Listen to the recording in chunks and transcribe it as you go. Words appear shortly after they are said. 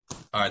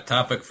Our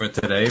topic for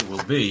today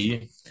will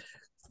be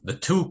the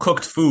two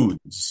cooked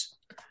foods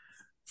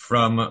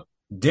from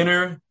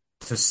dinner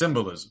to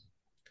symbolism.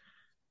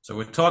 So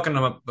we're talking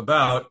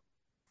about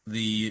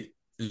the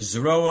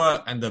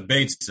zroa and the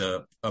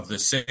beitza of the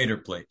Seder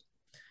plate,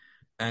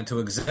 and to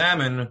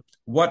examine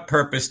what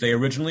purpose they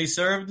originally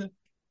served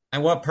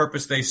and what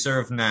purpose they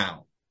serve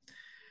now.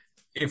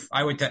 If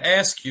I were to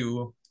ask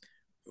you,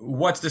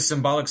 what's the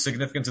symbolic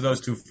significance of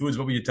those two foods,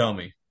 what would you tell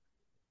me?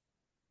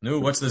 No,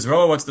 what's the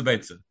zroa, what's the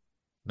beitza?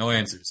 No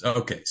answers.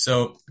 Okay,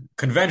 so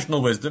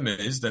conventional wisdom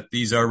is that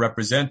these are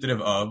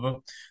representative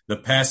of the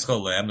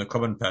Paschal lamb, the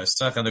Korban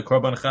Pesach, and the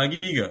Korban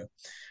Chagiga,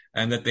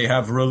 and that they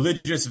have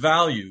religious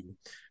value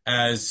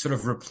as sort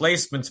of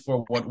replacements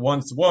for what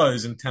once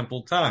was in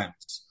temple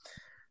times.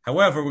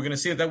 However, we're going to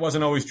see that that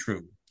wasn't always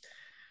true.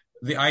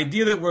 The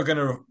idea that we're going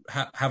to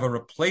have a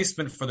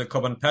replacement for the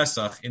Korban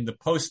Pesach in the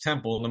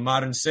post-temple, in the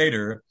modern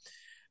Seder,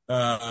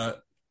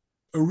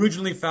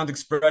 originally found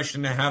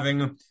expression in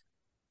having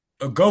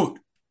a goat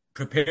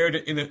prepared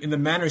in the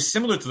manner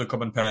similar to the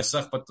Korban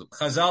Pesach, but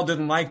Chazal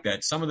didn't like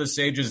that. Some of the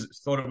sages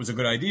thought it was a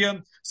good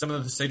idea. Some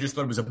of the sages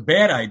thought it was a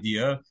bad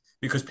idea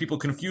because people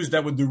confused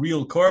that with the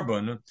real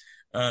Korban,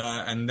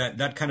 and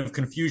that kind of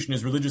confusion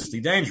is religiously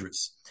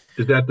dangerous.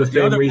 Is that the But the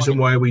same other reason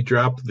one why we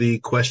dropped the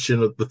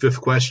question of the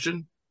fifth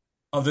question?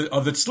 of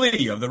the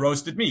tzli, of the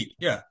roasted meat,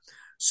 yeah.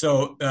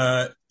 So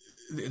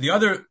the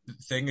other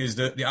thing is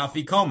the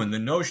afikomen. The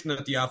notion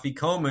that the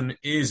afikomen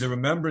is a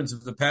remembrance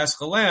of the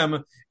Paschal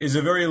Lamb is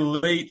a very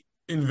late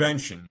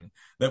invention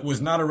that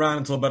was not around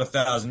until about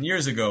 1,000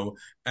 years ago.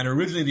 And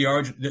originally,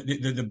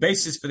 the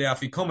basis for the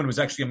afikomen was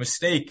actually a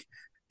mistake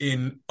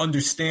in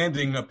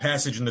understanding a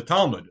passage in the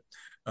Talmud.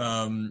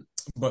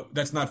 But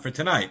that's not for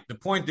tonight. The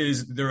point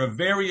is, there are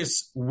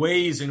various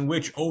ways in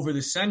which, over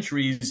the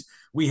centuries,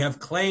 we have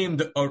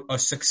claimed a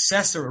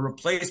successor, a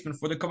replacement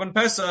for the Korban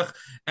Pesach,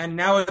 and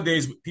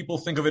nowadays people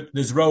think of it,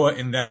 the zroa,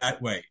 in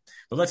that way.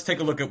 But let's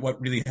take a look at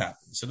what really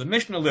happened. So the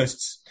Mishnah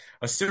lists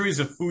a series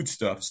of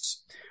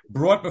foodstuffs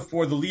brought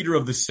before the leader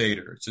of the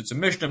Seder. So it's a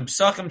Mishnah,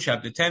 Psachim,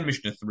 chapter 10,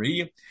 Mishnah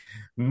 3,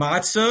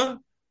 matzah,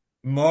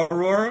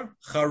 maror,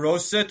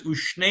 charoset,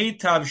 ushnei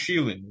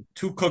tavshilin,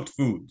 two cooked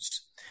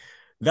foods.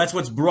 That's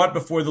what's brought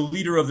before the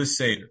leader of the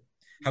Seder.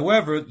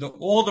 However,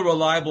 all the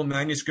reliable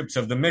manuscripts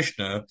of the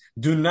Mishnah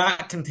do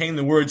not contain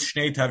the words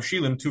Shnei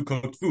Tavshilim, two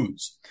cooked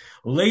foods.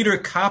 Later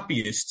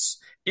copyists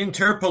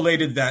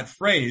interpolated that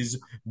phrase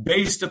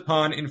based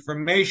upon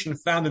information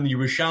found in the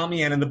Yerushalmi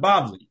and in the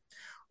Bavli.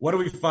 What do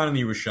we find in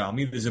the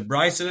Yerushalmi? There's a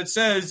brisa that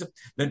says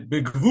that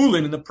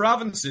Begvulin, in the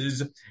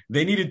provinces,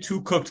 they needed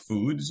two cooked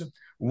foods,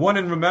 one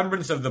in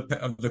remembrance of the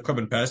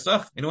Korban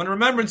Pesach and one in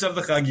remembrance of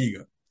the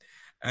Chagiga.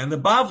 And the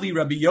Bavli,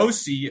 Rabbi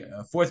Yossi,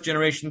 fourth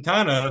generation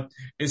Tana,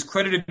 is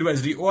credited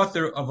as the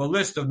author of a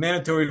list of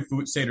mandatory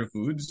Seder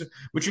foods,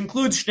 which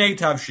includes Shnei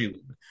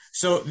Tavshilin.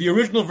 So the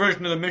original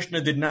version of the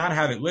Mishnah did not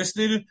have it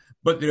listed,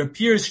 but there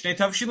appears Shnei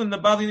Tavshilin in the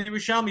Bavli and the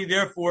Yerushalmi.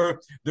 Therefore,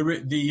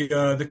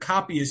 the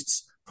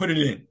copyists put it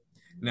in.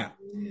 Now,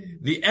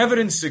 the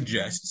evidence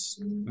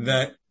suggests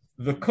that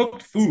the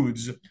cooked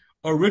foods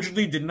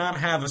originally did not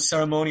have a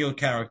ceremonial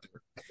character.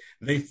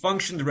 They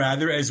functioned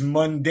rather as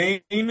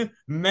mundane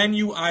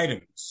menu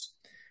items.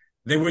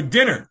 They were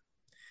dinner.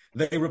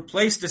 They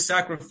replaced the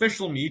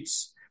sacrificial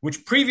meats,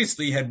 which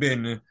previously had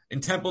been,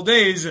 in temple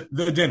days,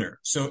 the dinner.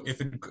 So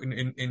if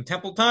in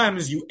temple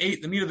times you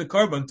ate the meat of the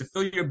korban to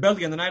fill your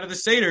belly on the night of the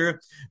Seder,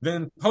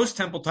 then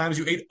post-temple times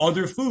you ate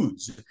other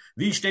foods.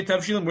 These Shnei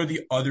Tavshilim were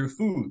the other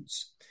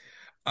foods.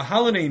 A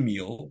holiday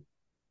meal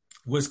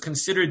was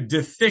considered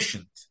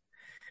deficient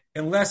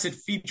unless it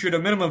featured a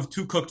minimum of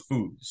two cooked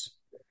foods.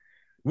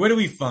 Where do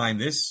we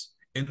find this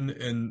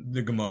in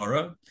the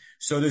Gemara?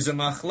 So there's a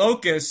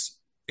machlokes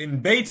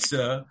in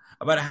Beitza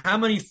about how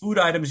many food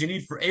items you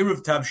need for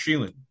Eruv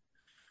Tavshilin.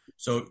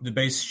 So the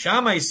Beis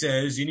Shammai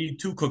says you need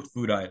two cooked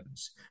food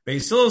items.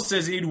 Beis Hillel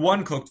says you need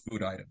one cooked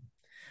food item.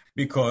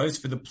 Because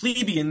for the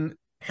plebeian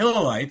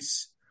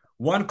Hillelites,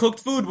 one cooked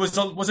food was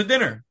a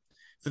dinner.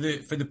 For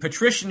the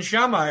patrician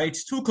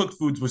Shammaites, two cooked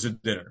foods was a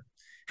dinner.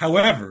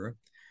 However,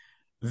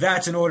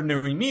 that's an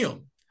ordinary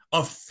meal.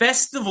 A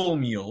festival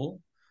meal,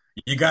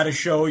 you got to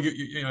show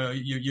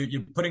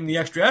you're putting the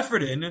extra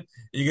effort in.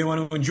 You're going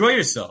to want to enjoy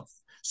yourself.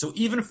 So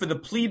even for the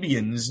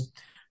plebeians,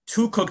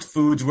 two cooked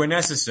foods were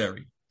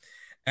necessary,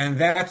 and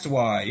that's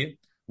why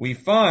we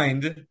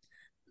find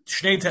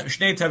Shnei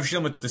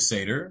Tavshilin with the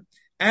Seder.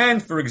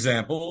 And for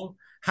example,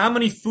 how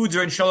many foods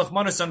are in Shalach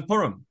Manos on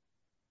Purim?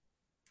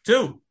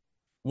 Two.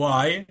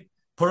 Why?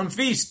 Purim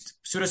feast,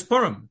 Sudas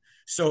Purim.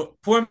 So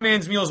poor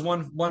man's meal is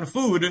one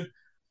food.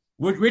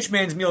 Rich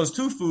man's meal is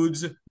two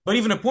foods, but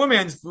even a poor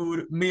man's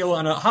meal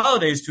on a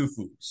holiday is two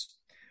foods.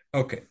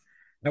 Okay.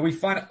 Now we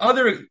find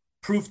other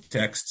proof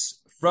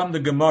texts from the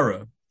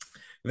Gemara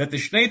that the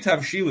Shnei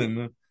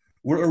Tavshilim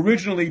were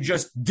originally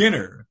just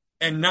dinner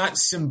and not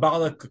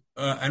symbolic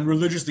and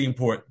religiously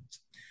important.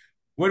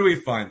 Where do we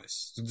find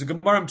this? It's the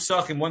Gemara in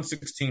Psachim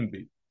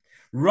 116b.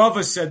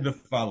 Rava said the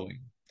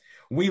following: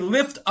 we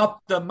lift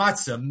up the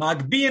matzah,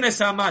 magbiyin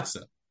es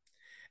hamatzah,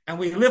 and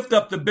we lift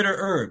up the bitter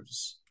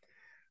herbs.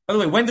 By the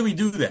way, when do we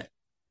do that?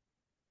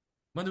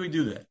 When do we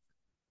do that?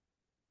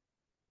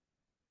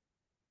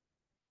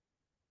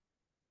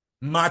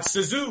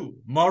 Matzazu,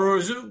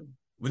 marorzu.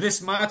 With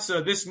this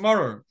matzah, this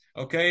maror.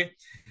 Okay,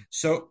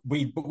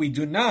 but we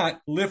do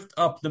not lift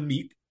up the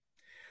meat,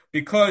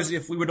 because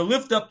if we were to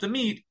lift up the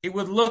meat, it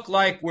would look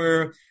like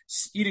we're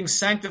eating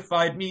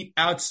sanctified meat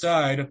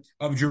outside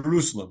of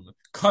Jerusalem.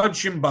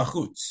 Kadshim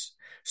bachutz.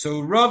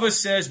 So Rava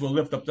says we'll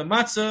lift up the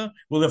matzah,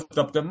 we'll lift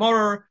up the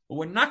maror, but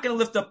we're not going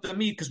to lift up the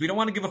meat because we don't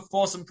want to give a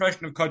false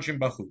impression of kadshim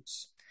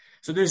bachutz.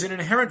 So there's an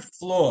inherent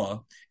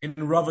flaw in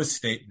Rava's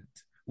statement.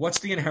 What's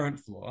the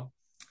inherent flaw?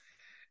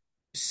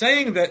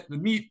 Saying that the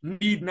meat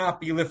need not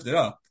be lifted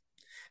up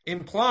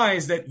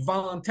implies that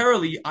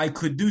voluntarily I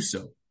could do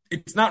so.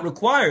 It's not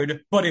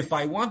required, but if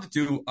I wanted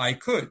to, I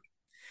could.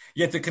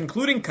 Yet the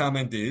concluding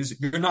comment is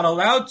you're not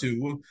allowed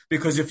to,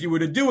 because if you were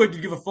to do it,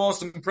 you give a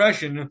false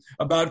impression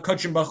about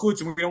kachim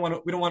bachutz, and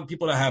we don't want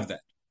people to have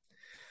that.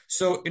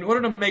 So in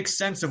order to make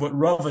sense of what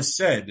Rava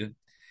said,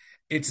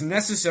 it's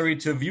necessary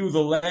to view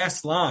the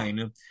last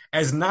line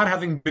as not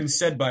having been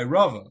said by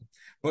Rava,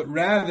 but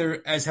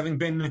rather as having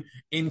been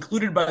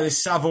included by the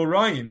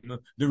Savoraim,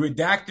 the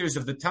redactors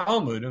of the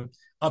Talmud,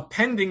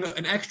 appending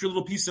an extra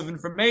little piece of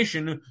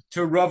information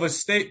to Rava's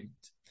statement.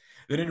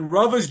 That in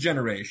Rava's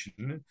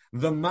generation,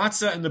 the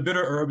matzah and the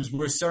bitter herbs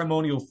were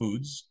ceremonial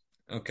foods,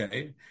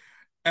 okay?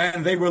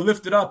 And they were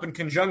lifted up in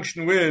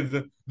conjunction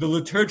with the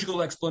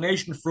liturgical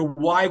explanation for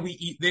why we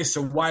eat this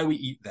or why we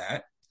eat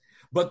that.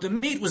 But the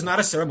meat was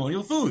not a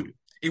ceremonial food.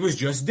 It was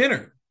just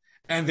dinner.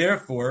 And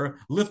therefore,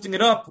 lifting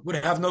it up would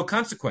have no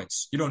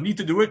consequence. You don't need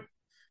to do it,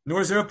 nor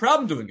is there a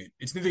problem doing it.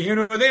 It's neither here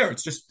nor there.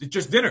 It's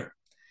just dinner.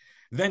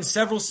 Then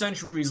several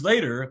centuries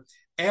later,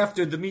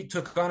 after the meat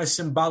took on a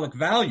symbolic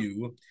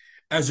value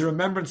as a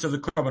remembrance of the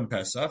Korban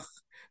Pesach,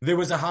 there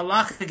was a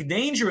halachic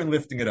danger in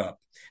lifting it up.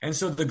 And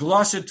so the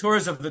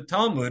glossators of the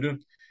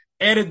Talmud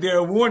added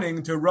their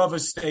warning to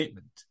Rava's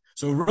statement.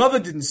 So Rava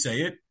didn't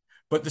say it,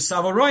 but the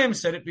Savoraim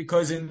said it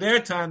because in their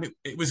time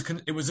it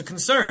was a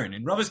concern.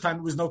 In Rava's time,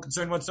 it was no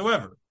concern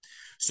whatsoever.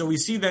 So we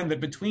see then that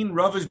between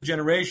Rava's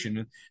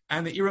generation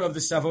and the era of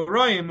the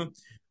Savoraim,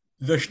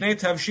 the Shnei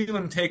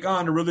Tavshilim take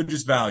on a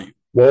religious value.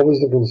 What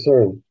was the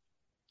concern?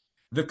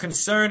 The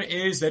concern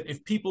is that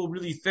if people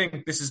really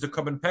think this is the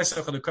Korban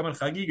Pesach or the Korban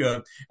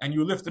Chagiga, and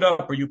you lift it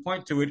up or you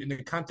point to it in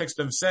the context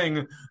of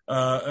saying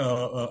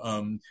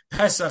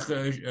Pesach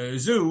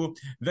Zu,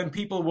 then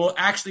people will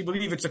actually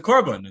believe it's a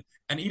Korban.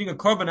 And eating a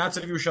Korban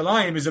outside of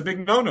Yerushalayim is a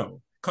big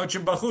no-no.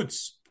 Kachim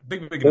bachutz.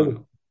 Big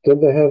no-no.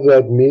 Didn't they have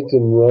that meat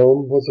in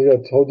Rome? What's it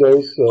got?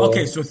 Todos?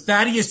 Okay, so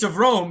Thaddeus of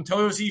Rome,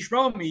 Todos Ish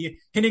Romi,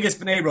 Hinigas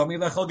B'nei Romi,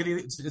 Lechol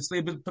Gedi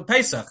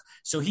Pesach.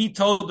 So he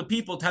told the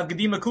people to have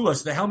Gedima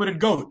Kulas, the helmeted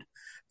goat.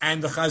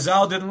 And the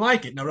Chazal didn't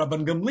like it. Now,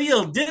 Rabban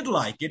Gamliel did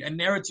like it, and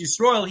Eretz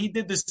Yisrael, he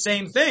did the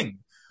same thing.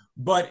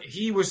 But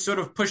he was sort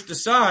of pushed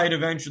aside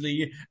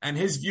eventually, and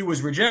his view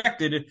was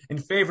rejected in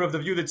favor of the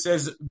view that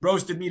says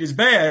roasted meat is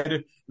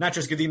bad, not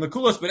just Gedima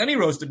Kulos, but any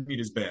roasted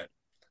meat is bad.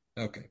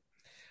 Okay.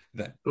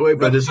 Then. Wait,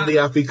 but isn't the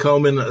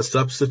Afikomen a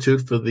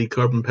substitute for the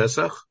Korban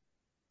Pesach?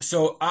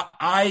 So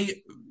I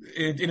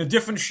in a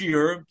different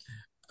shiur,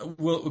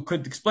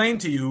 could explain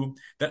to you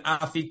that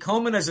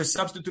Afikomen as a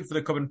substitute for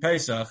the Korban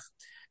Pesach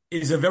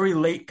is a very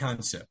late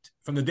concept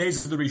from the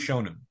days of the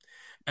Rishonim.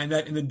 And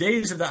that in the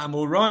days of the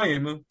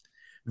Amoraim,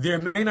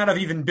 there may not have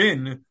even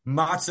been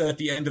matzah at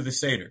the end of the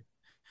Seder.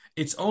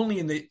 It's only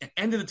in the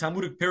end of the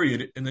Talmudic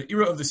period, in the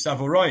era of the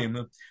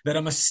Savoraim, that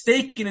a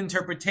mistaken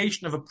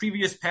interpretation of a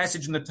previous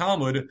passage in the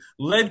Talmud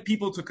led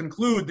people to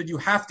conclude that you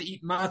have to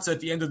eat matzah at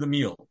the end of the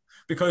meal.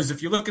 Because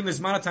if you look in this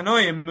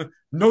Manatanoim,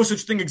 no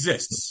such thing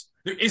exists.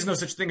 There is no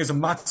such thing as a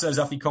matzah as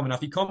afikomen.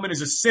 Afikomen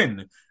is a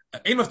sin.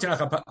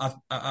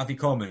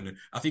 Afikomen.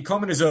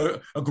 Afikomen is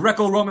a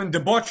Greco-Roman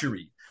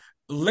debauchery.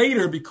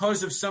 Later,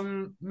 because of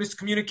some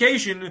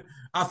miscommunication,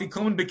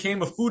 afikomen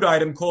became a food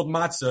item called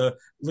matzah.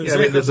 Yeah,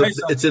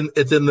 it's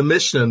in the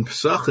Mishnah in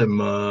Pesachim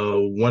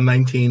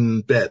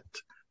 119 bet.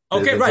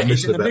 Okay, right.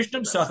 It's in the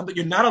Mishnah Pesachim, but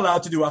you're not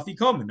allowed to do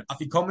afikomen.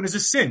 Afikomen is a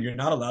sin. You're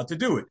not allowed to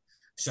do it.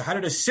 So how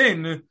did a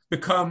sin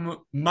become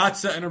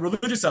matzah and a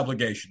religious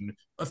obligation?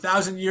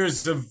 1,000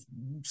 years of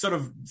sort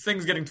of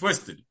things getting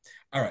twisted.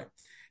 All right.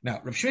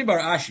 Now, Rav Shimei Bar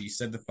Ashi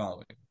said the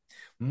following.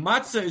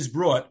 Matzah is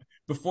brought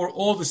before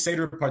all the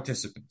Seder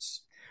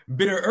participants.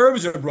 Bitter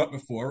herbs are brought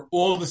before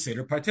all the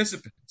Seder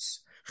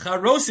participants.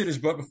 Charoset is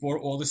brought before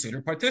all the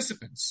Seder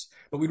participants.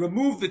 But we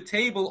remove the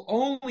table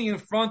only in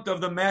front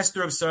of the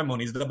master of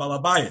ceremonies, the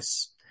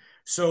Balabayas.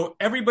 So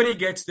everybody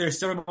gets their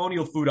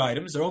ceremonial food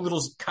items, their own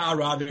little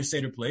kara, their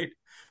Seder plate.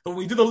 But when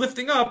we do the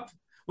lifting up,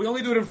 we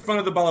only do it in front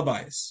of the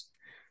Balabayas.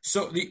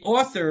 So the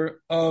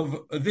author of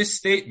this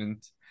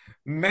statement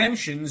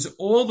mentions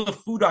all the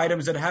food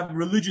items that have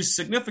religious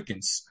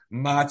significance.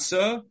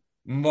 Matzah,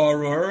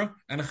 maror,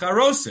 and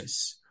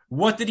charoses.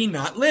 What did he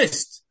not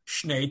list?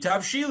 Shnei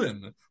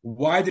Tavshilim.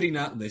 Why did he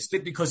not list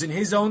it? Because in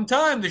his own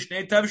time, the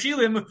Shnei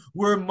Tavshilim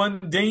were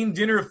mundane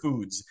dinner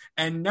foods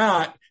and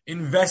not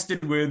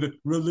invested with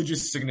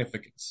religious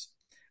significance.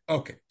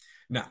 Okay.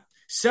 Now,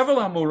 several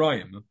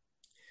Amoraim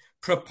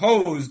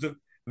proposed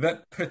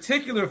that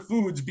particular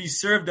foods be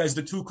served as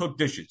the two cooked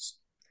dishes.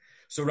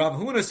 So Rav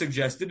Huna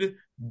suggested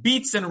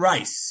beets and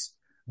rice.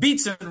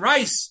 Beets and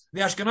rice,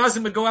 the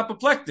Ashkenazim would go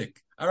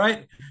apoplectic. All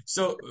right.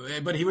 So,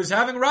 but he was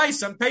having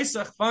rice on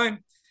Pesach. Fine.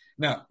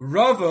 Now,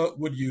 Rava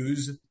would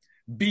use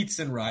beets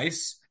and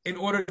rice in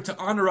order to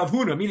honor Rav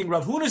Huna, meaning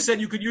Rav Huna said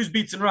you could use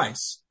beets and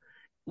rice.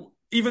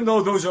 Even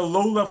though those are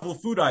low-level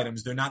food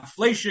items, they're not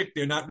fleishik,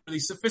 they're not really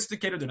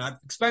sophisticated, they're not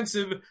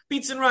expensive,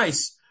 beets and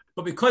rice.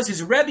 But because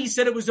his Rebbe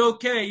said it was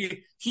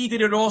okay, he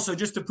did it also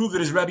just to prove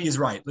that his Rebbe is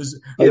right.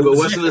 Yeah, but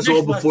wasn't this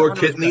all before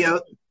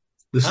Kitniyot?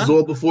 This is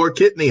all before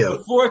Kitniyot.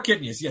 Before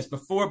kidneys, yes,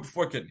 before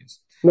kidneys.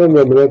 No,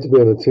 but not to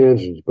be on a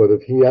tangent, but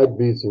if he had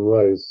beets and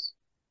rice,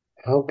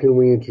 how can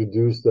we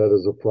introduce that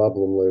as a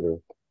problem later?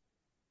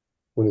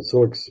 When it's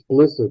so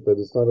explicit that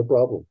it's not a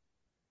problem.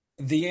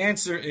 The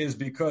answer is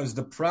because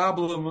the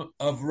problem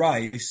of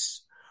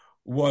rice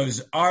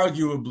was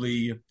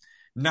arguably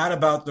not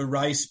about the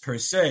rice per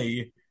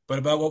se, but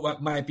about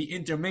what might be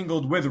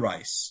intermingled with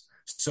rice.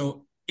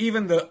 So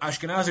even the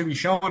Ashkenazi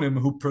Rishonim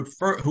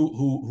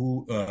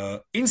who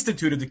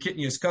instituted the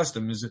Kitnius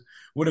customs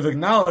would have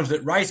acknowledged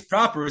that rice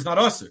proper is not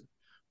usur.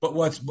 But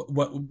what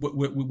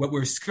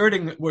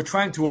we're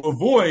trying to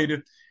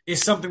avoid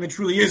is something that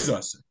truly is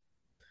usur.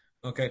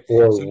 Okay,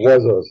 or so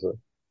was usur.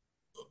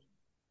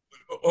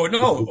 Or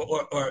no,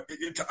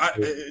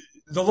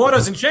 the law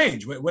doesn't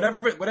change.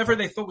 Whatever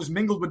they thought was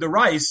mingled with the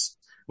rice,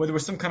 whether it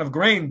was some kind of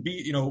grain,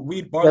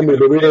 wheat, barley. I mean,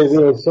 but we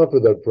don't suffer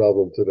that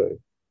problem today.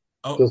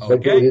 Oh, just okay.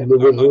 like they didn't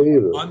originally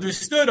either.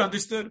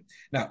 Understood.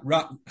 Now,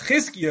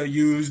 Chizkiah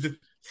used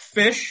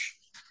fish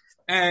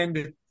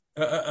and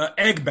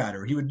egg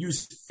batter. He would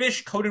use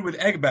fish coated with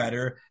egg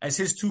batter as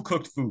his two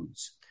cooked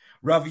foods.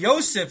 Rav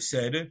Yosef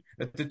said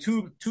that the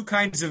two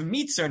kinds of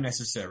meats are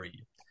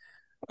necessary.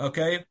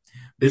 Okay.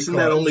 Isn't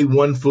that only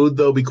one food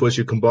though? Because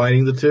you're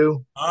combining the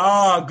two.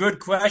 Good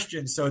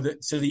question. So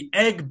the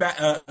egg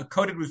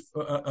coated with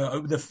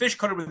the fish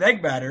coated with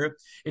egg batter.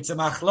 It's a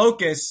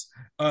machlokes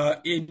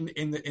in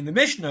the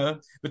Mishnah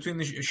between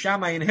the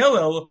Shammai and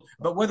Hillel,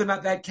 but whether or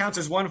not that counts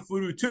as one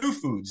food or two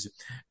foods,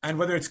 and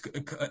whether it's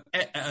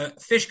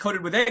fish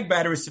coated with egg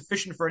batter is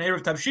sufficient for an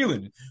erev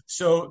tavshilin.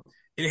 So,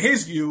 in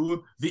his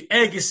view, the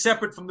egg is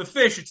separate from the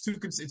fish.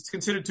 It's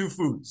considered two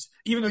foods,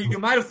 even though you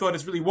might have thought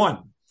it's really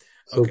one.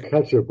 So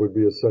ketchup would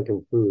be a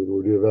second food,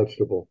 would be a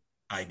vegetable.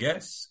 I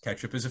guess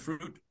ketchup is a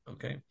fruit.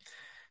 Okay.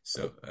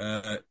 So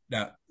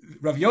now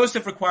Rav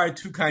Yosef required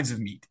two kinds of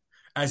meat,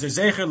 as a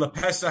zecher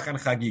lePesach and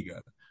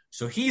Chagiga.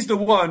 So he's the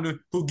one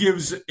who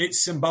gives it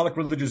symbolic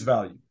religious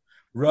value.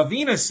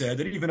 Ravina said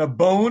that even a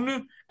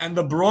bone and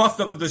the broth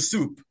of the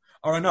soup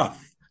are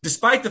enough,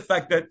 despite the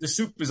fact that the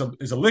soup is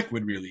a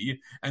liquid really,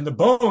 and the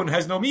bone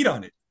has no meat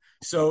on it.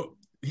 So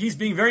he's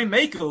being very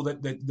makel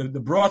that the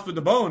broth with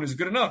the bone is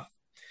good enough.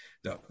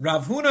 No.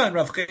 Rav Huna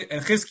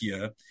and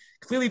Chizkiah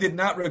clearly did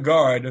not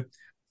regard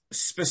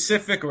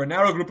specific or a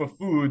narrow group of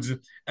foods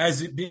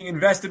as being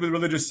invested with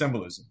religious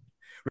symbolism.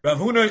 Rav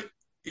Huna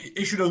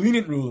issued a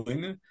lenient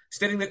ruling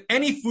stating that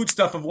any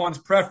foodstuff of one's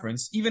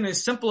preference, even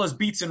as simple as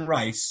beets and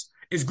rice,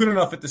 is good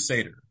enough at the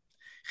Seder.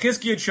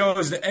 Chizkiah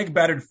chose the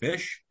egg-battered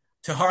fish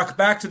to hark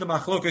back to the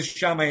machlokas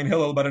Shammai and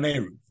Hillel about an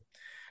eruv.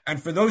 And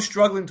for those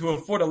struggling to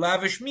afford a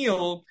lavish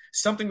meal,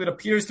 something that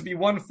appears to be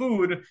one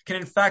food can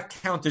in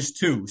fact count as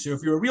two. So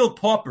if you're a real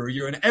pauper,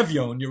 you're an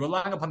evyon, you're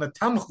relying upon the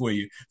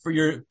tamchui for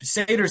your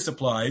Seder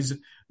supplies,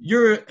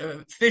 your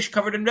fish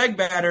covered in egg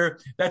batter,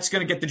 that's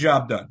going to get the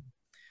job done.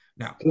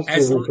 Now,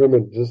 just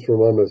to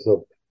remind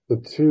myself, the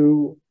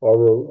two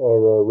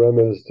are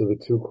remnants to the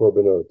two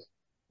korbanot.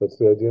 That's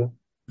the idea?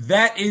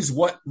 That is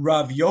what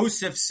Rav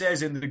Yosef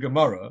says in the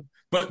Gemara,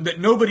 but that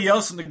nobody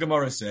else in the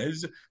Gemara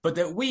says, but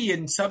that we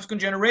in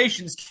subsequent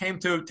generations came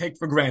to take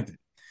for granted.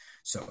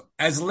 So,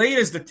 as late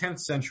as the 10th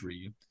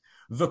century,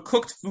 the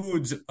cooked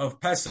foods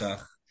of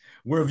Pesach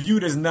were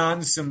viewed as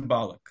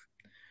non-symbolic,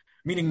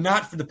 meaning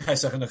not for the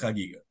Pesach and the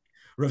Chagiga.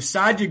 Rav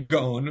Sadia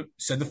Gaon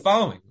said the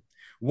following: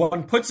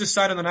 one puts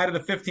aside on the night of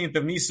the 15th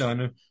of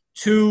Nisan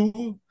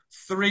 2,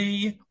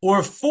 3,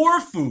 or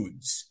 4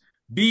 foods: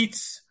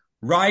 beets,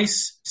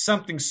 rice,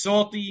 something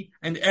salty,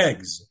 and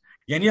eggs.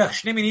 At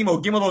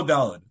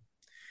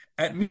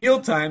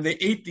mealtime, they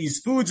ate these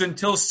foods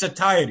until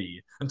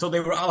satiety, until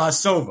they were al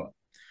hasova.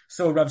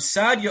 So Rav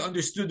Sadia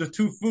understood the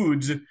two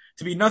foods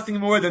to be nothing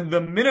more than the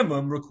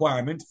minimum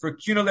requirement for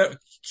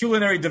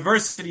culinary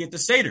diversity at the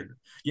Seder.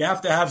 You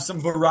have to have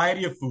some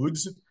variety of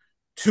foods.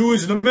 2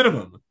 is the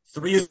minimum.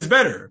 3 is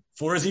better.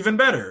 4 is even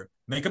better.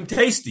 Make them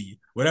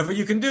tasty. Whatever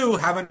you can do,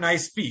 have a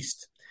nice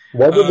feast.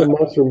 Why would the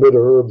matzah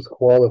bitter herbs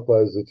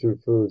qualify as the two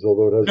foods,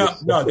 although it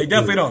has no, they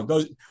definitely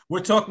don't.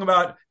 We're talking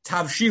about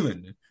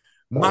tavshilin.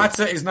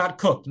 Matzah is not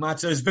cooked.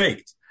 Matzah is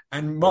baked.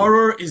 And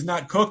maror is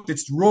not cooked.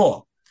 It's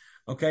raw.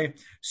 Okay?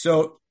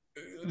 So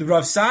the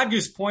Rav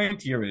Sadia's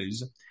point here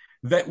is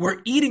that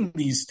we're eating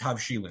these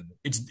tavshilin.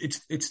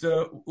 It's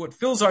what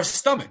fills our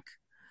stomach.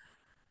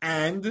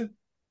 And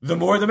the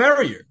more the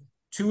merrier.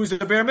 2 is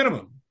the bare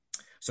minimum.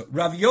 So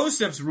Rav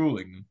Yosef's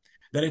ruling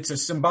that it's a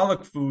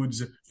symbolic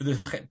foods for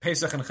the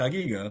Pesach and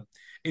Chagiga,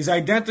 is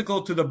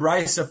identical to the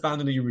Brisa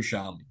found in the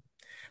Yerushalmi.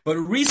 But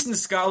recent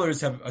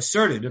scholars have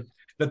asserted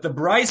that the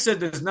Brisa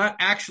does not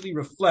actually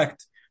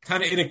reflect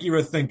Tannaitic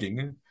era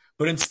thinking,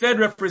 but instead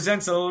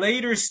represents a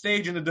later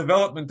stage in the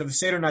development of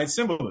Seder night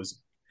symbolism.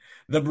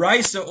 The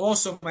Brisa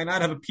also might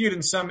not have appeared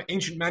in some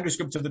ancient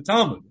manuscripts of the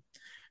Talmud.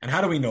 And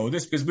how do we know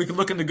this? Because we can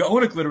look in the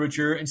Gaonic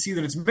literature and see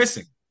that it's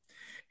missing.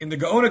 In the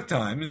Gaonic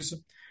times,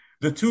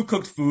 the two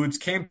cooked foods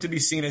came to be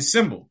seen as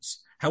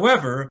symbols.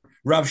 However,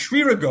 Rav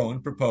Shri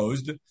Gaon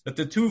proposed that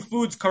the two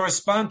foods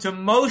correspond to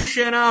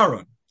Moshe and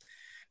Aaron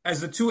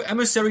as the two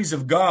emissaries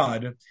of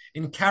God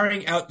in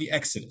carrying out the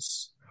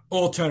Exodus.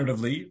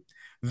 Alternatively,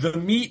 the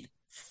meat,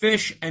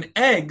 fish, and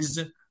eggs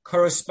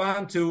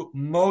correspond to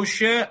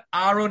Moshe,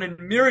 Aaron, and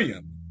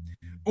Miriam.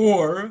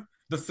 Or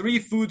the three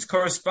foods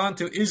correspond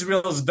to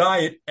Israel's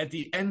diet at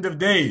the end of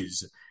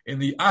days, in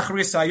the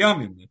Achris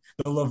Hayamim,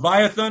 the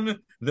Leviathan,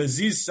 the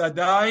Ziz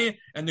Sadai,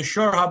 and the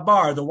Shor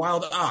Habar, the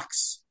wild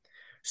ox.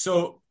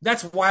 So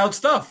that's wild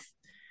stuff.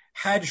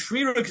 Had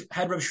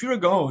Rav Shri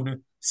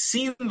Gaon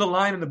seen the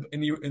line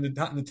in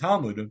the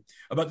Talmud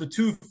about the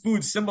two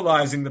foods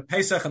symbolizing the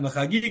Pesach and the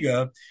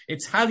Chagiga,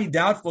 it's highly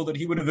doubtful that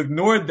he would have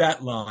ignored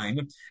that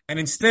line and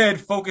instead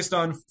focused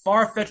on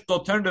far-fetched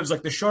alternatives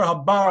like the Shor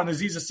Habar and the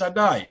Ziz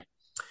Sadai.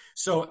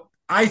 So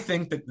I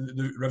think that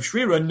the Rav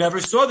Shri never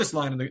saw this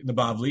line in the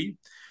Bavli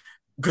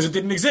because it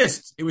didn't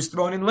exist. It was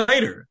thrown in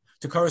later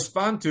to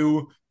correspond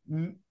to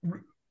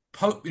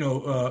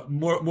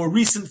more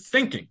recent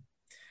thinking.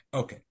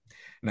 Okay.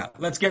 Now,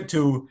 let's get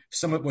to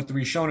some of what the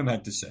Rishonim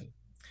had to say.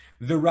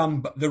 The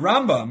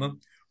Rambam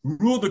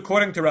ruled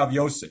according to Rav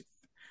Yosef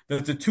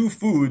that the two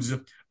foods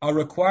are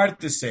required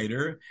to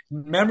Seder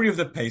in memory of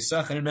the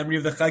Pesach and in memory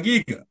of the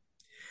Chagiga.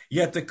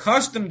 Yet the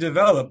custom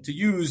developed to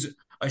use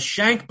a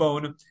shank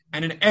bone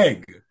and an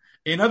egg.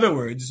 In other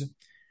words,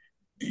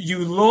 you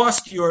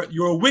lost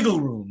your wiggle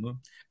room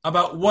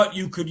about what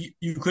you could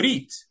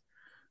eat.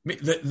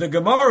 The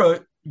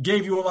Gemara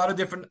gave you a lot of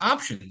different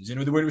options.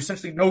 There were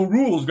essentially no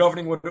rules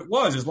governing what it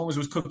was, as long as it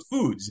was cooked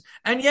foods.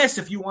 And yes,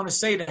 if you want to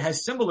say it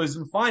has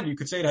symbolism, fine, you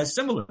could say it has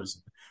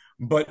symbolism.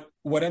 But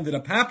what ended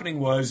up happening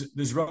was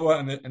the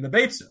zroa and the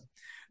beitza.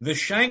 The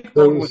shank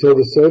bone so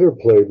the Seder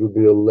plate would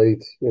be a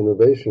late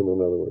innovation,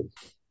 in other words.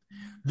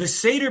 The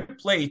Seder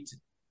plate,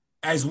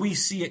 as we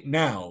see it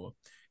now,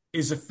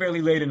 is a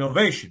fairly late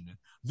innovation.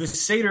 The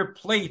Seder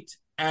plate,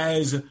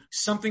 as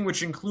something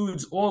which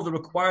includes all the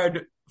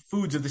required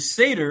foods of the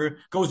Seder,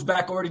 goes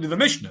back already to the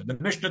Mishnah. The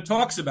Mishnah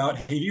talks about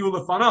Heviu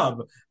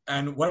Lefanav,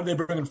 and what do they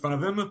bring in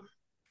front of him?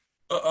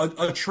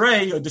 A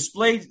tray, a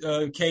display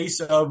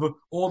case of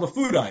all the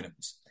food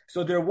items.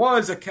 So there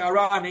was a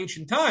ka'ara in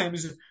ancient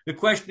times. The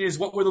question is,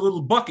 what were the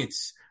little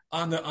buckets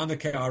on the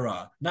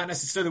ka'ara? Not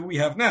necessarily what we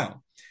have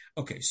now.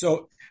 Okay,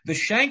 so the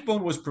shank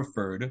bone was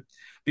preferred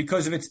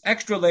because of its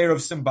extra layer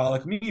of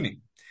symbolic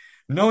meaning.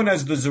 Known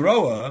as the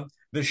zeroa,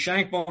 the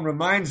shank bone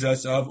reminds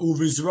us of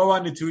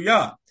uvizroa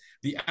nituya,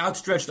 the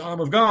outstretched arm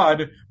of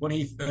God when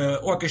he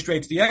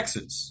orchestrates the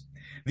Exodus.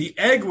 The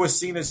egg was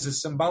seen as a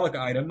symbolic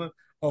item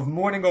of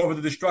mourning over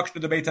the destruction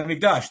of the Beit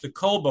HaMikdash. The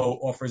Kolbo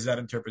offers that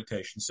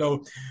interpretation.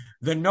 So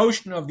the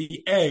notion of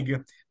the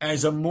egg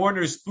as a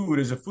mourner's food,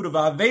 as a food of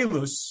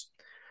Avelus,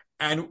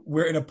 and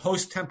we're in a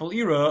post-temple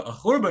era, a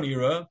Churban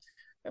era,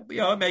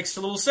 it makes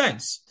a little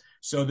sense.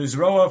 So the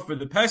Zroa for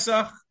the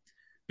Pesach,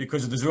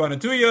 because of the Zroa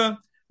Natuya,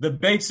 the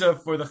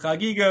Beitza for the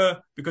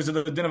Chagiga, because of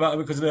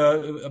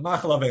the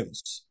Machal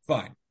Avelus.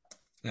 Fine.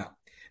 Now,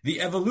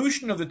 the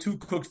evolution of the two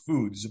cooked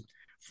foods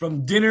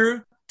from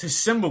dinner to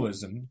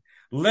symbolism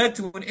led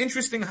to an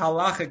interesting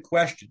halachic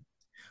question.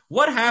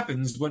 What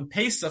happens when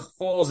Pesach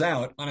falls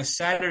out on a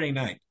Saturday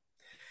night?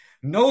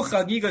 No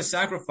Chagiga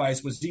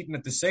sacrifice was eaten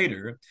at the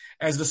Seder,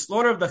 as the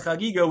slaughter of the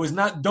Chagiga was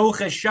not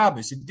Doche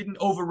Shabbos. It didn't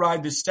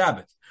override the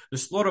Sabbath. The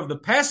slaughter of the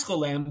Paschal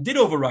lamb did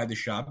override the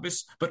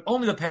Shabbos, but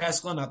only the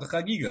Paschal, not the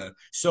Chagiga.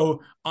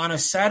 So on a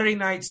Saturday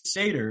night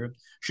Seder,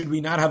 should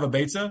we not have a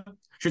Beitza?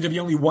 Should there be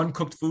only one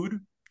cooked food?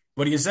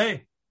 What do you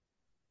say?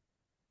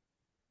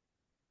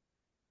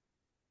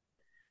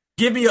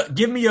 Give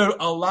me a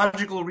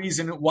logical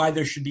reason why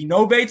there should be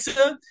no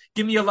Beitza.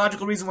 Give me a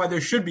logical reason why there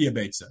should be a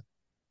Beitza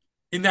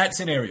in that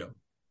scenario.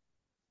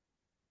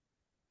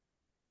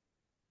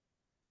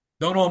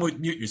 Don't all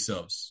mute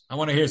yourselves. I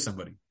want to hear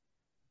somebody.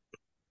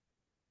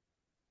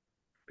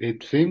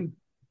 Beipsim?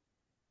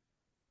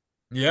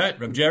 Yeah,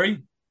 Reb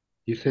Jerry?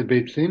 You said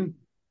Beipsim?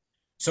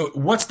 So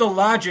what's the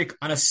logic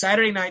on a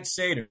Saturday night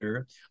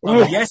Seder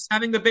of yes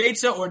having the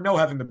Beitza or no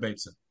having the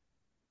Beitza?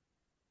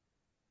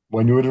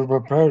 When you would have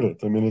prepared it.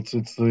 I mean, it's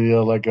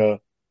the like a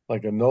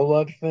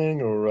nolad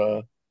thing,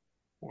 or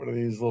what are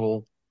these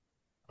little?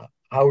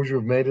 How would you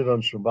have made it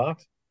on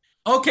Shabbat?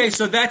 Okay,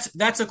 so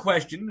that's a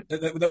question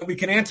that we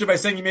can answer by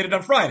saying you made it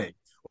on Friday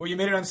or you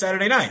made it on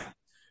Saturday night.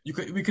 We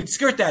could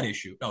skirt that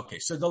issue. Okay,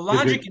 so the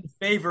logic in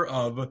favor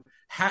of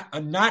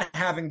not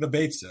having the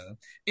beitza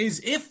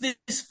is if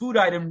this food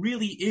item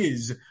really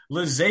is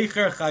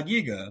lezecher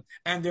chagiga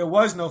and there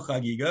was no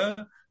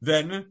chagiga,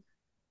 then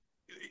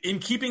in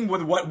keeping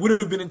with what would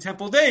have been in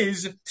temple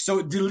days,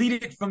 so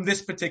delete it from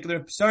this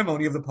particular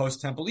ceremony of the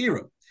post-temple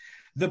era.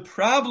 The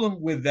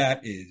problem with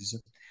that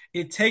is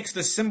it takes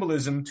the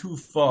symbolism too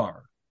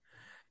far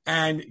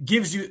and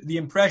gives you the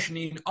impression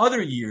in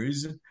other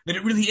years that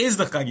it really is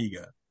the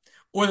Chagiga,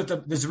 or that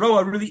the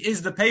Zroa really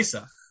is the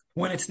Pesach,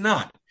 when it's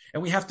not.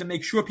 And we have to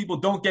make sure people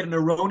don't get an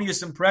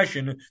erroneous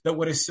impression that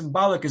what is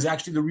symbolic is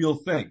actually the real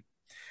thing.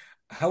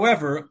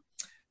 However,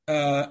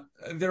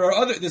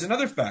 there's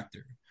another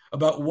factor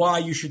about why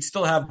you should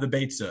still have the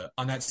Beitzah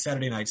on that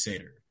Saturday night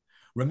Seder.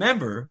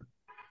 Remember,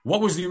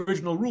 what was the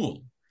original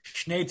rule?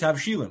 Shnei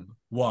Tavshilim.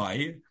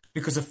 Why?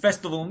 Because a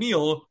festival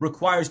meal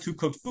requires two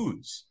cooked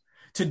foods.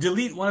 To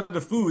delete one of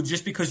the foods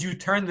just because you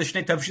turn the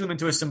Shnei Tavshilim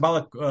into a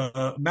symbolic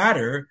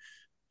matter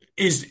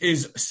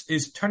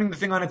is turning the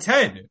thing on its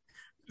head.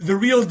 The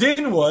real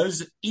din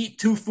was eat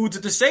two foods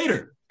at the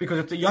Seder because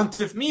it's a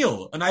Yontif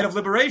meal, a night of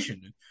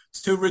liberation.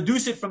 To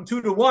reduce it from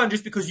 2 to 1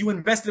 just because you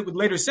invested it with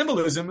later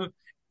symbolism,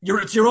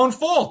 it's your own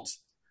fault.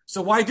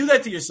 So why do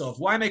that to yourself?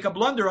 Why make a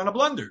blunder on a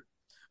blunder?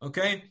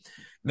 Okay?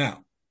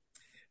 Now,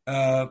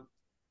 okay.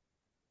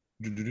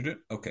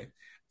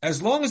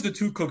 As long as the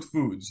two cooked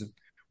foods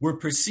were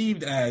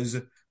perceived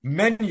as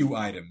menu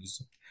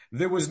items,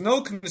 there was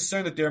no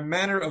concern that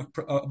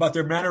about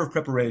their manner of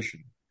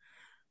preparation.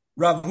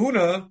 Rav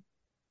Huna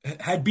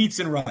had beets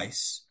and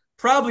rice.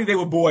 Probably they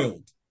were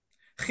boiled.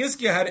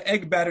 Chizkiah had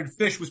egg-battered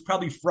fish, was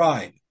probably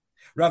fried.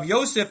 Rav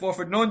Yosef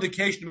offered no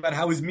indication about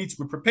how his meats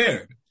were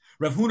prepared.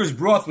 Rav Huna's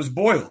broth was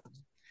boiled.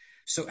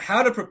 So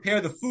how to prepare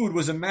the food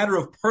was a matter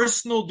of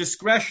personal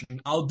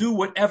discretion. I'll do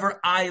whatever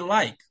I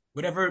like,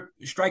 whatever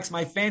strikes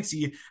my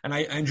fancy, and I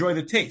enjoy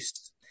the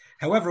taste.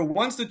 However,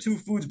 once the two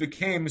foods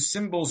became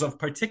symbols of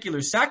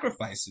particular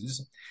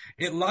sacrifices,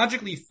 it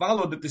logically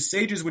followed that the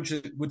sages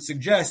would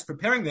suggest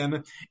preparing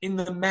them in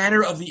the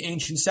manner of the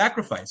ancient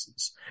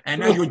sacrifices.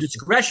 And now your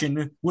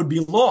discretion would be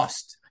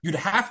lost. You'd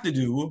have to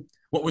do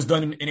what was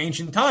done in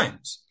ancient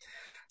times.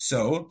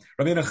 So,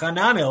 Rabbeinu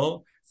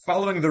Hananel,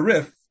 following the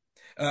Rif,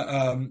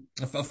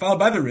 followed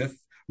by the Rif,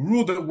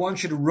 ruled that one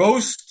should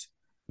roast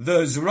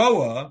the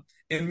Zroa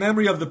in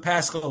memory of the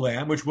Paschal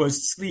lamb, which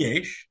was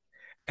Tzliesh,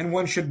 and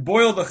one should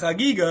boil the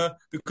Chagiga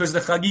because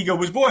the Chagiga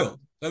was boiled.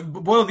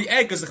 Boil the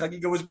egg because the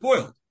Chagiga was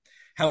boiled.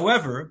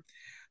 However,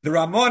 the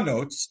Ramah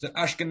notes the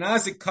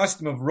Ashkenazic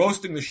custom of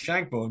roasting the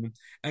shankbone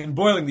and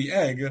boiling the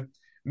egg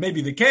may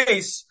be the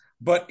case,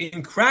 but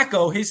in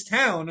Krakow, his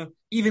town,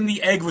 even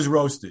the egg was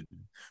roasted.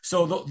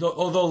 So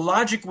although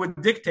logic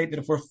would dictate that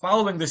if we're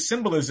following the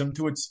symbolism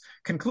to its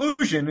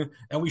conclusion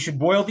and we should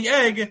boil the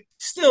egg,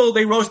 still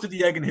they roasted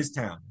the egg in his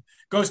town.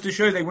 Goes to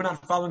show they were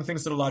not following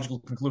things to the logical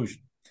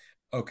conclusion.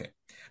 Okay.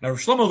 Now, Rav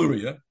Shlomo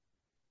Luria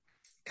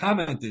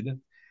commented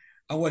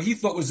on what he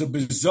thought was a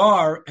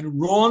bizarre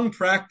and wrong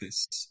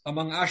practice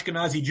among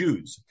Ashkenazi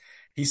Jews.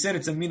 He said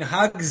it's a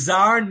minhag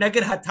zar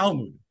neged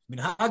haTalmud.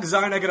 Minhag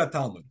zar neged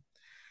haTalmud.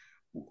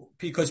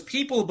 Because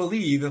people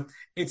believe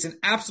it's an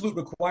absolute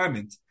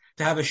requirement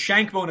to have a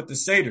shank bone at the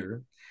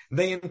Seder,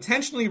 they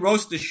intentionally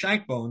roast the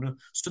shank bone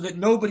so that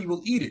nobody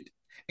will eat it,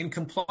 in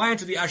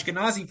compliance with the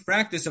Ashkenazi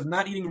practice of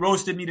not eating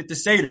roasted meat at the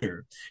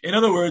Seder. In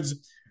other words,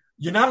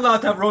 you're not allowed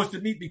to have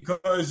roasted meat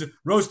because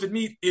roasted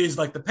meat is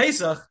like the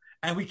Pesach,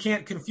 and we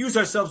can't confuse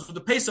ourselves with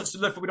the Pesach, so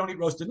therefore we don't eat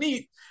roasted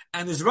meat.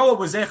 And the Zroa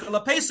was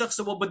Zechel Pesach,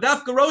 so we'll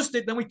bedafka roast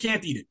it, then we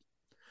can't eat it.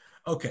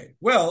 Okay,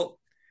 well,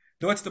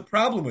 what's the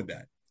problem with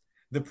that?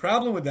 The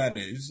problem with that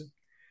is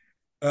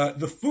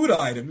the food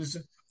items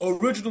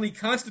originally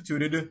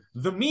constituted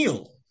the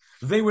meal.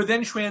 They were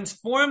then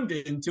transformed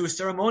into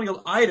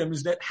ceremonial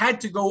items that had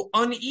to go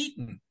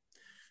uneaten.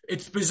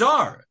 It's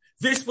bizarre.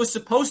 This was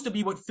supposed to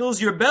be what fills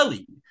your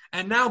belly.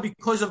 And now,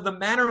 because of the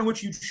manner in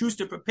which you choose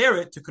to prepare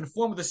it to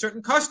conform with a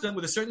certain custom,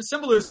 with a certain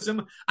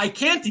symbolism, I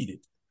can't eat it.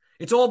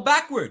 It's all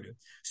backward.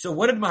 So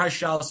what did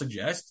Maharshal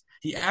suggest?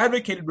 He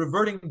advocated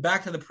reverting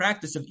back to the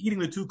practice of eating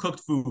the two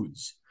cooked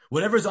foods.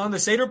 Whatever's on the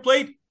Seder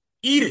plate,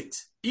 eat it.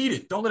 Eat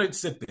it. Don't let it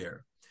sit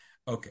there.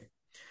 Okay.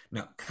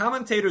 Now,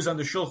 commentators on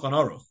the Shulchan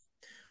Aruch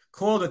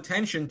called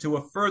attention to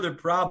a further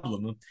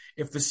problem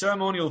if the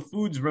ceremonial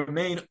foods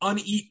remain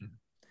uneaten.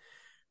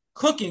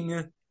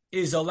 Cooking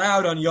is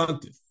allowed on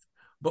Yontif.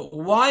 But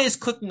why is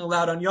cooking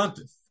allowed on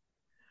Yontif?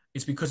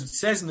 It's because it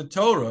says in the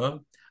Torah,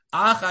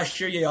 Ach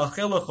asher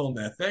ye'achel lechol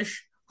nefesh,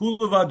 hu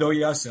levado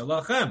yaseh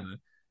lachem.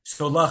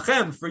 So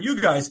lachem, for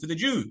you guys, for the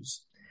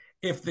Jews.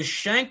 If the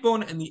shank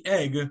bone and the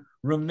egg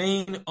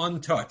remain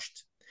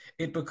untouched,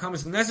 it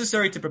becomes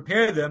necessary to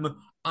prepare them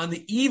on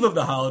the eve of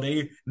the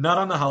holiday, not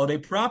on the holiday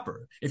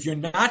proper. If you're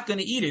not going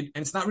to eat it,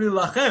 and it's not really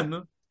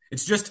lachem,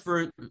 it's just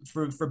for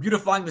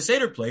beautifying the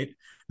Seder plate,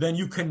 then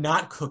you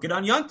cannot cook it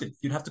on Yontif.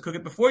 You'd have to cook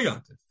it before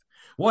Yontif.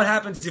 What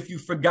happens if you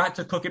forgot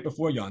to cook it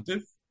before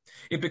Yontif?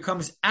 It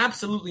becomes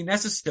absolutely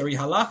necessary,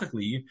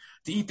 halachically,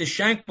 to eat the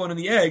shank bone and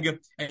the egg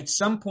at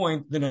some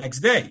point the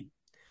next day.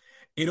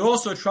 It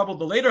also troubled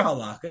the later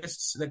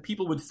halachists that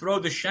people would throw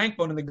the shank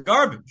bone in the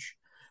garbage.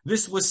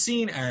 This was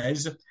seen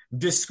as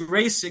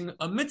disgracing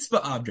a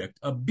mitzvah object,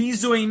 a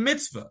bizui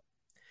mitzvah.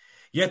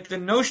 Yet the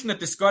notion that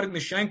discarding the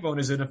shank bone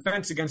is an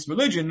offense against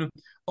religion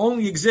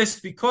only exists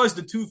because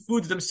the two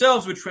foods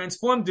themselves were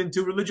transformed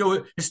into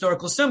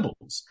religio-historical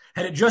symbols.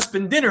 Had it just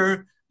been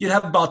dinner, you'd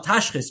have bal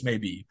tashchis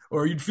maybe,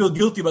 or you'd feel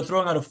guilty about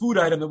throwing out a food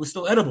item that was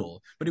still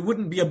edible, but it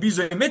wouldn't be a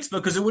bizarre mitzvah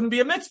because it wouldn't be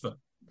a mitzvah.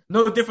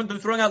 No different than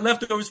throwing out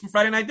leftovers from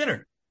Friday night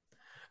dinner.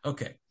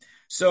 Okay,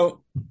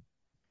 so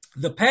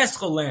the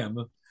Paschal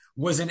Lamb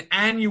was an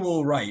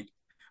annual rite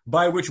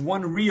by which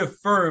one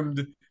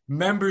reaffirmed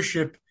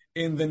membership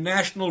in the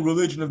national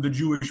religion of the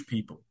Jewish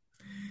people.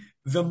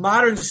 The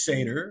modern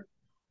Seder,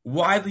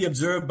 widely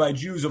observed by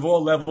Jews of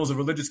all levels of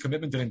religious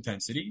commitment and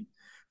intensity,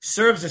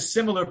 serves a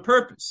similar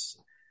purpose.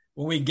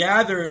 When we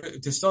gather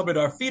to celebrate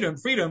our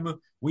freedom,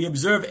 we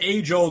observe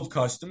age-old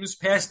customs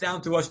passed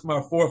down to us from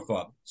our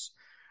forefathers.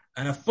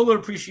 And a fuller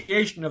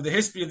appreciation of the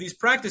history of these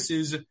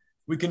practices,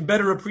 we can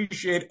better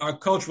appreciate our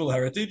cultural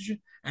heritage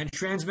and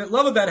transmit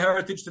love of that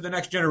heritage to the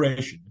next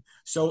generation.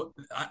 So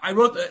I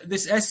wrote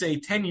this essay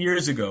 10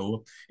 years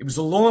ago. It was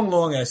a long,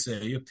 long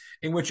essay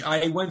in which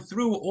I went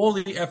through all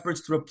the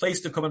efforts to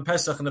replace the Korban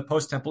Pesach in the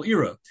post-Temple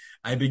era.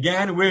 I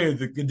began with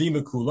the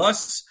Gedima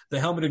Kulas, the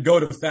helmeted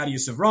goat of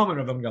Thaddeus of Rome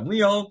and of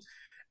Gamliel,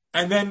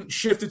 and then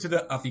shifted to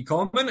the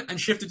Afikomen and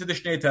shifted to the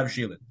Shnei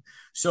Tavshilin.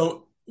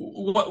 So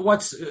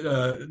what's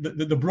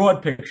the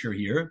broad picture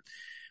here?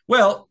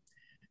 Well,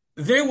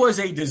 there was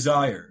a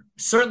desire,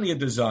 certainly a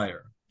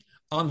desire,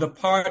 on the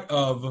part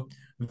of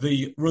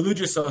the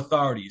religious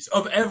authorities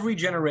of every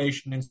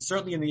generation, and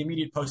certainly in the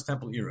immediate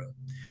post-Temple era,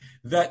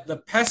 that the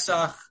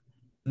Pesach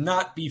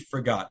not be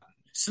forgotten.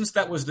 Since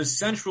that was the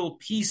central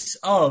piece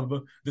of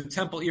the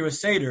Temple era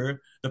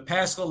Seder, the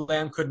Paschal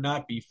Lamb could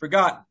not be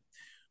forgotten.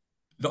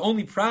 The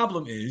only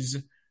problem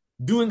is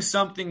doing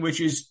something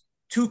which is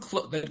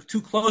that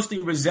too closely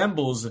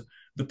resembles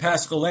the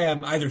Paschal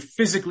Lamb, either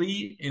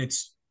physically in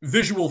its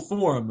visual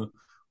form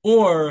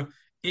or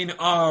in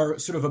our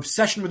sort of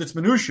obsession with its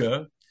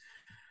minutiae,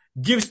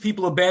 gives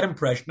people a bad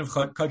impression of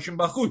Kachim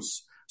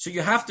Bachutz. So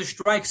you have to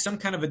strike some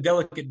kind of a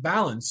delicate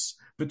balance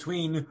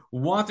between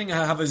wanting to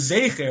have a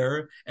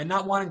Zecher and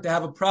not wanting to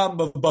have a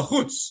problem of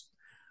Bachutz.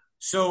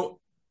 So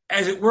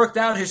as it worked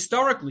out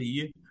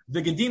historically,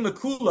 the Gedima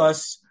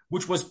Kulas,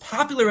 which was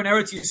popular in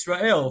Eretz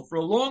Yisrael for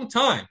a long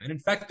time, and in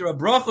fact there are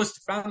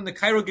brachos found in the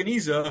Cairo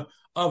Geniza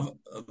of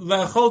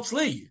Lechol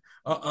Tzli.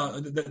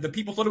 The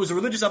people thought it was a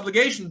religious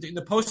obligation to, in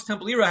the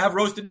post-Temple era, have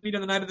roasted meat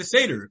on the night of the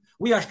Seder.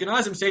 We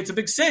Ashkenazim say it's a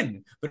big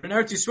sin, but in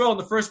Eretz Yisrael in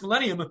the first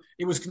millennium,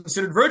 it was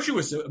considered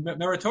virtuous,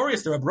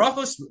 meritorious. There are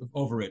brachos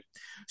over it.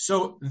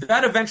 So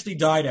that eventually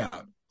died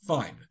out.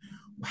 Fine.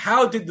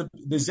 How did the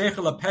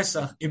Zeichel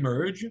Pesach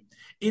emerge?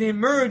 It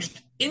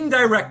emerged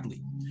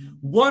indirectly.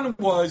 One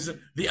was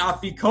the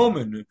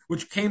Afikomen,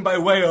 which came by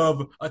way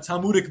of a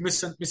Talmudic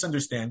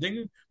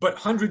misunderstanding, but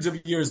hundreds of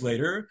years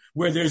later,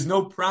 where there's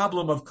no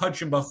problem of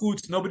Kachim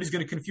Bachutz, nobody's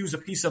going to confuse a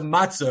piece of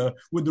matzah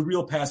with the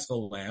real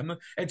Paschal Lamb.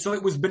 And so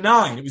it was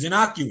benign, it was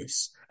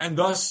innocuous, and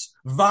thus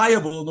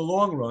viable in the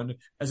long run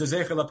as a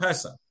Zeichel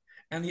Pesach.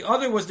 And the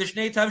other was the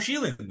Shnei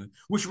Tavshilin,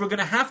 which were going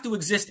to have to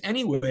exist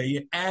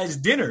anyway as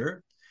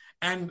dinner,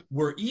 and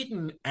were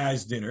eaten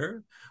as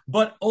dinner,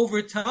 but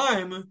over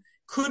time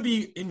could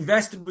be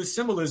invested with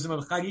symbolism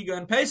of Chagiga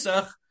and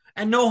Pesach,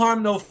 and no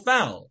harm, no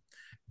foul.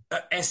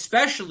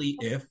 Especially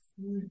if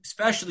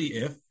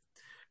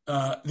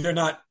they're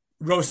not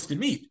roasted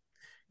meat.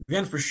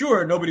 Then for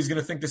sure, nobody's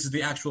going to think this is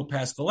the actual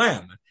Paschal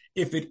Lamb.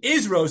 If it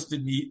is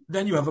roasted meat,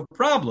 then you have a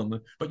problem,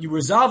 but you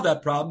resolve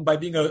that problem by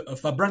being a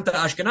Fabrenta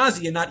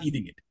Ashkenazi and not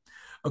eating it.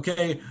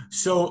 Okay,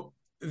 so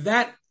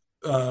that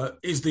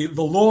is the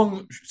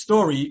long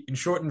story in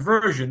shortened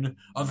version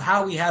of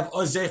how we have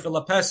a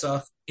Zeichel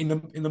Pesach in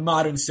the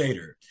modern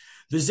Seder.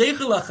 The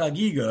Zeichel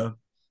Chagiga,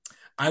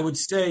 I would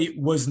say,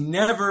 was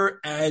never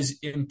as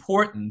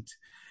important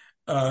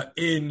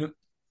in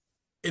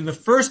the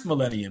first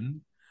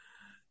millennium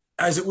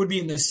as it would be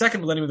in the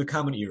second millennium of the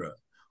Common Era.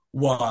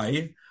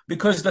 Why?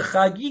 Because the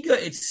Chagiga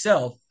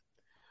itself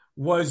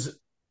was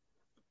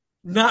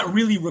not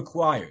really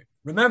required.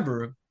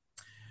 Remember,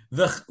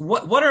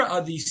 what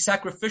are the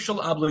sacrificial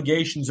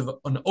obligations of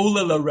an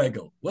Ola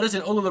LaRegel? What does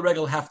an Ola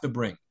LaRegel have to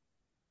bring?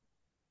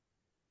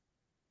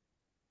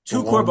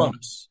 Two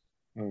korbanos.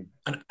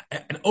 An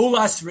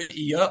Olas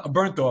Re'iyah, a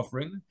burnt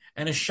offering,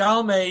 and a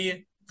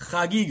Shalmei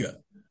Chagiga,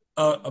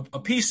 a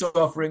peace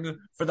offering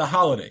for the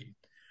holiday.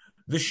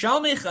 The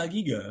Shalmei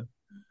Chagiga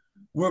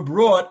were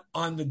brought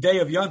on the day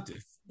of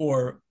Yontif,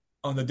 or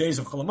on the days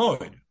of Chol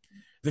HaMoed.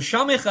 The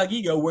Shalmei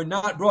Chagiga were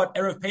not brought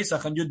Erev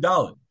Pesach on Yud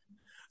Daled.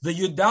 The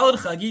Yud Daled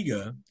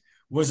Chagiga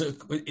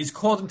is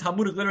called in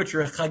Talmudic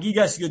literature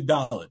Chagigas Yud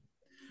Daled.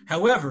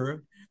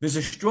 However, there's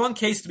a strong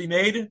case to be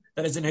made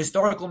that as an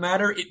historical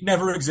matter, it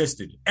never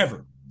existed,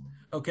 ever.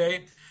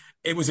 Okay?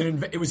 It was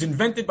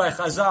invented by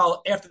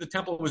Chazal after the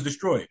temple was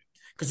destroyed.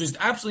 Because there's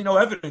absolutely no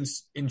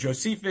evidence in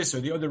Josephus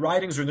or the other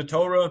writings or in the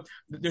Torah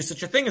that there's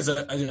such a thing as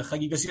a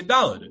Chagigas Yud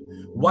Daled.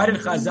 Why did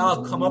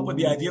Chazal come up with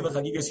the idea of a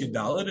Chagigas Yud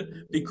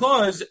Daled?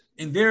 Because,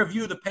 in their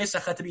view, the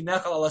Pesach had to be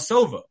Nechal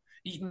Alasova,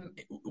 eaten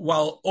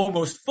while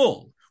almost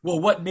full. Well,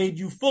 what made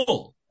you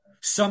full?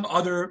 some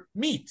other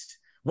meat.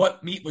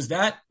 What meat was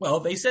that? Well,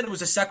 they said it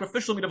was a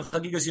sacrificial meat of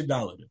Chagigas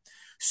Yudalid.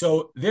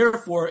 So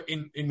therefore,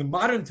 in the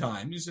modern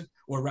times,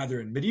 or rather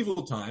in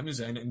medieval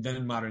times, and then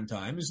in modern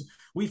times,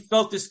 we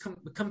felt this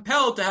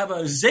compelled to have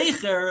a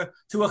zecher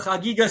to a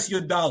Chagigas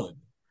Yudalid.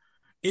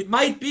 It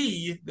might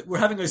be that we're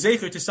having a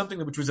zecher to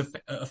something which was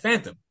a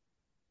phantom,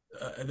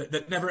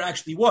 that never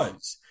actually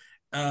was.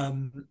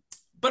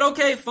 But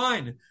okay,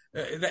 fine.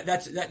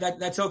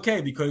 That's okay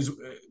because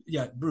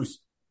yeah, Bruce.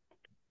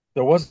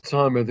 There was a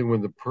time, I think,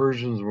 when the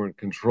Persians were in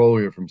control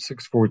here from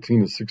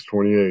 614 to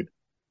 628.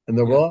 And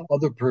there Yeah, were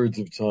other periods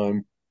of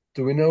time.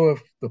 Do we know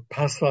if the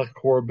Pasach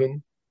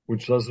Korban,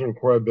 which doesn't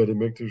require Beit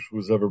HaMikdash,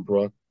 was ever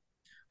brought?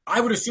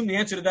 I would assume the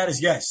answer to that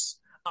is yes.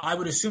 I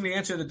would assume the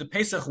answer that the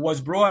Pesach was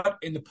brought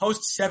in the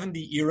post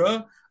 70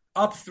 era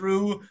up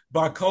through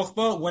Bar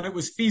Kokhba when it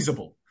was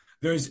feasible.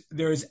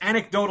 There's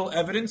anecdotal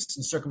evidence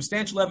and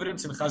circumstantial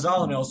evidence in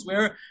Chazal and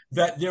elsewhere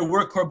that there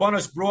were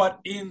korbanos brought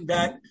in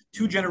that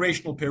 2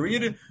 generational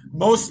period.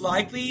 Most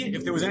likely,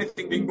 if there was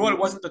anything being brought, it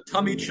wasn't the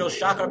Tamid Shel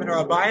Shachar Ben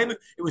Arabayim,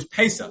 it was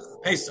Pesach.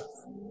 Pesach.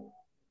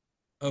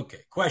 Okay,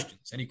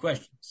 questions? Any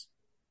questions?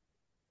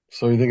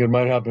 So you think it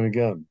might happen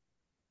again?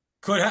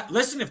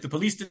 Listen, if the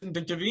police didn't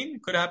intervene,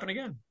 it could happen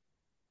again.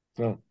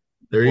 No.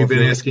 They're Well, if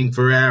even you asking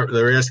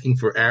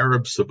for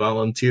Arabs to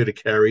volunteer to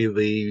carry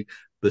the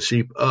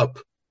sheep up.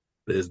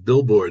 There's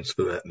billboards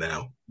for that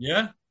now.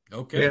 Yeah.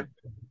 Okay. Yeah.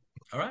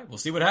 All right. We'll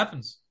see what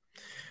happens.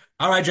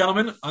 All right,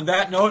 gentlemen. On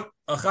that note,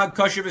 Achag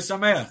Kosher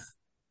V'Sameach.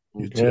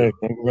 You okay, too.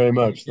 thank you very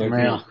much. Thank you.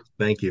 Sameach.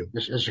 Thank you.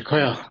 Yes, yes,